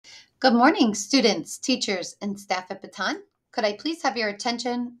Good morning, students, teachers, and staff at Baton. Could I please have your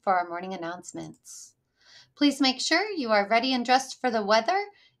attention for our morning announcements? Please make sure you are ready and dressed for the weather.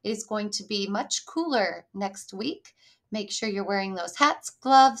 It is going to be much cooler next week. Make sure you're wearing those hats,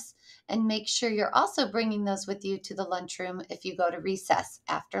 gloves, and make sure you're also bringing those with you to the lunchroom if you go to recess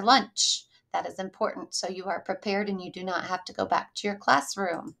after lunch. That is important so you are prepared and you do not have to go back to your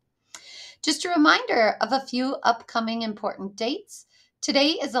classroom. Just a reminder of a few upcoming important dates. Today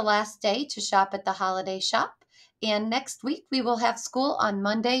is the last day to shop at the Holiday Shop, and next week we will have school on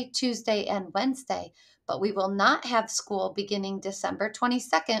Monday, Tuesday, and Wednesday, but we will not have school beginning December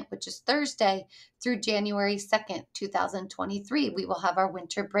 22nd, which is Thursday, through January 2nd, 2023. We will have our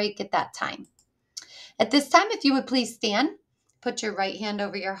winter break at that time. At this time, if you would please stand, put your right hand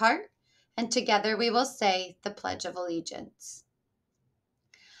over your heart, and together we will say the Pledge of Allegiance.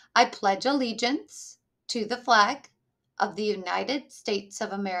 I pledge allegiance to the flag of the United States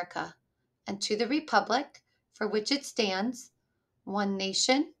of America and to the republic for which it stands, one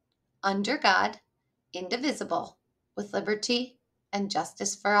nation, under God, indivisible, with liberty and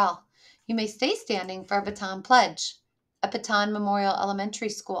justice for all. You may stay standing for a Baton Pledge. At Baton Memorial Elementary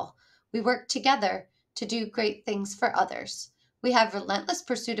School, we work together to do great things for others. We have relentless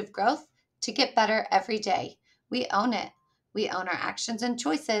pursuit of growth to get better every day. We own it. We own our actions and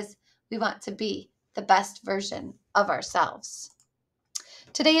choices. We want to be the best version of ourselves.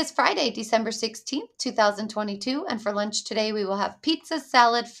 Today is Friday, December 16th, 2022, and for lunch today we will have pizza,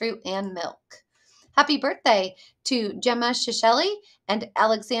 salad, fruit, and milk. Happy birthday to Gemma Shisheli and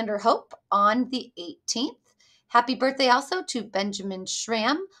Alexander Hope on the 18th. Happy birthday also to Benjamin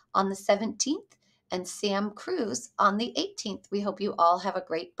Schramm on the 17th and Sam Cruz on the 18th. We hope you all have a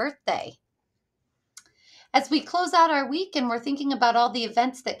great birthday. As we close out our week and we're thinking about all the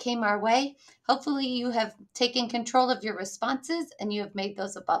events that came our way, hopefully you have taken control of your responses and you have made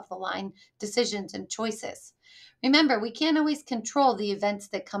those above the line decisions and choices. Remember, we can't always control the events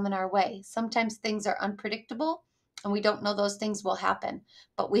that come in our way. Sometimes things are unpredictable and we don't know those things will happen,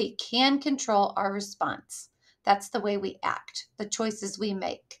 but we can control our response. That's the way we act, the choices we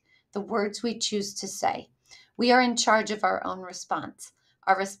make, the words we choose to say. We are in charge of our own response.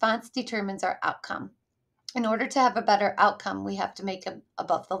 Our response determines our outcome. In order to have a better outcome, we have to make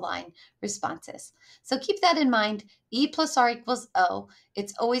above the line responses. So keep that in mind. E plus R equals O.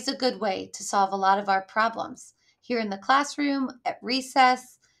 It's always a good way to solve a lot of our problems. Here in the classroom, at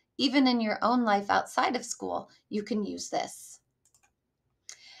recess, even in your own life outside of school, you can use this.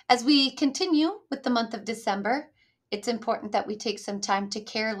 As we continue with the month of December, it's important that we take some time to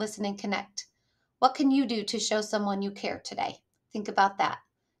care, listen, and connect. What can you do to show someone you care today? Think about that.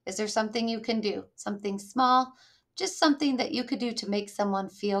 Is there something you can do? Something small, just something that you could do to make someone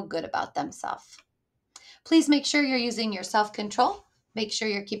feel good about themselves. Please make sure you're using your self-control. Make sure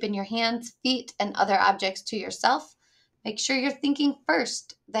you're keeping your hands, feet, and other objects to yourself. Make sure you're thinking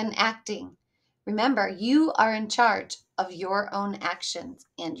first, then acting. Remember, you are in charge of your own actions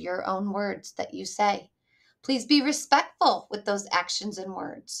and your own words that you say. Please be respectful with those actions and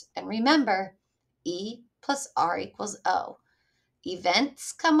words. And remember, E plus R equals O.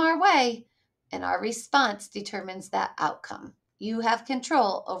 Events come our way, and our response determines that outcome. You have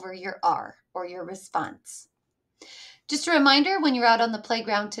control over your R, or your response. Just a reminder, when you're out on the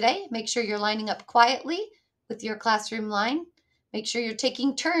playground today, make sure you're lining up quietly with your classroom line. Make sure you're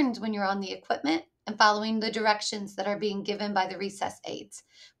taking turns when you're on the equipment and following the directions that are being given by the recess aides.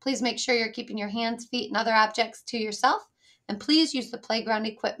 Please make sure you're keeping your hands, feet, and other objects to yourself, and please use the playground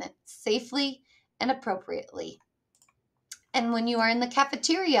equipment safely and appropriately. And when you are in the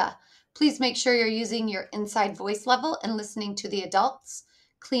cafeteria, please make sure you're using your inside voice level and listening to the adults.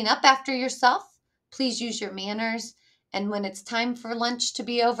 Clean up after yourself. Please use your manners. And when it's time for lunch to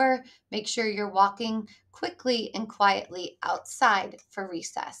be over, make sure you're walking quickly and quietly outside for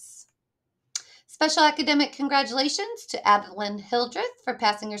recess. Special academic congratulations to Adeline Hildreth for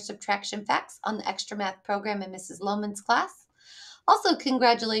passing her subtraction facts on the extra math program in Mrs. Lohman's class. Also,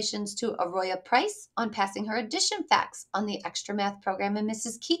 congratulations to Aroya Price on passing her addition facts on the extra math program in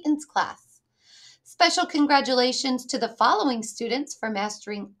Mrs. Keaton's class. Special congratulations to the following students for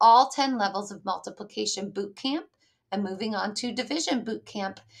mastering all 10 levels of multiplication boot camp and moving on to division boot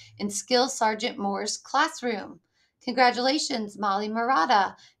camp in Skill Sergeant Moore's classroom. Congratulations, Molly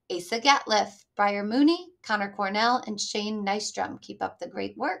Murata, Asa Gatliff, Briar Mooney, Connor Cornell, and Shane Nystrom. Keep up the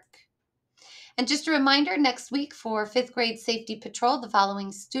great work. And just a reminder, next week for 5th grade safety patrol, the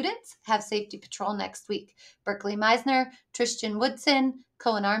following students have safety patrol next week: Berkeley Meisner, Tristan Woodson,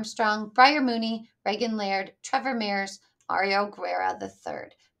 Cohen Armstrong, Briar Mooney, Reagan Laird, Trevor Mears, Mario Guerra III.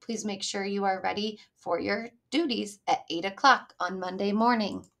 Please make sure you are ready for your duties at 8 o'clock on Monday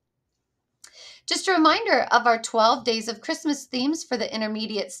morning. Just a reminder of our 12 Days of Christmas themes for the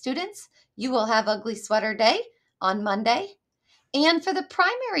intermediate students. You will have Ugly Sweater Day on Monday. And for the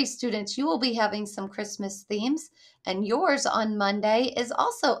primary students, you will be having some Christmas themes. And yours on Monday is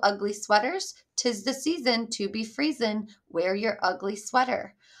also ugly sweaters. 'Tis the season to be freezin'. Wear your ugly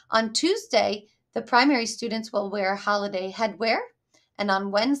sweater. On Tuesday, the primary students will wear holiday headwear. And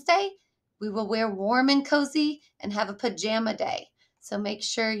on Wednesday, we will wear warm and cozy and have a pajama day. So make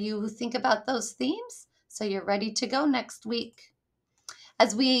sure you think about those themes so you're ready to go next week.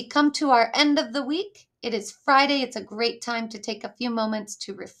 As we come to our end of the week, it is Friday. It's a great time to take a few moments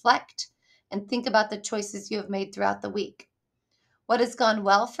to reflect and think about the choices you have made throughout the week. What has gone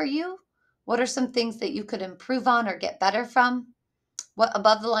well for you? What are some things that you could improve on or get better from? What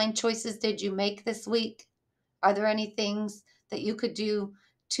above the line choices did you make this week? Are there any things that you could do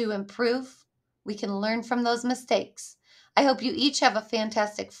to improve? We can learn from those mistakes. I hope you each have a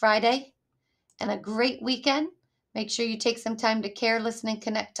fantastic Friday and a great weekend. Make sure you take some time to care, listen, and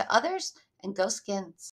connect to others, and go Skins.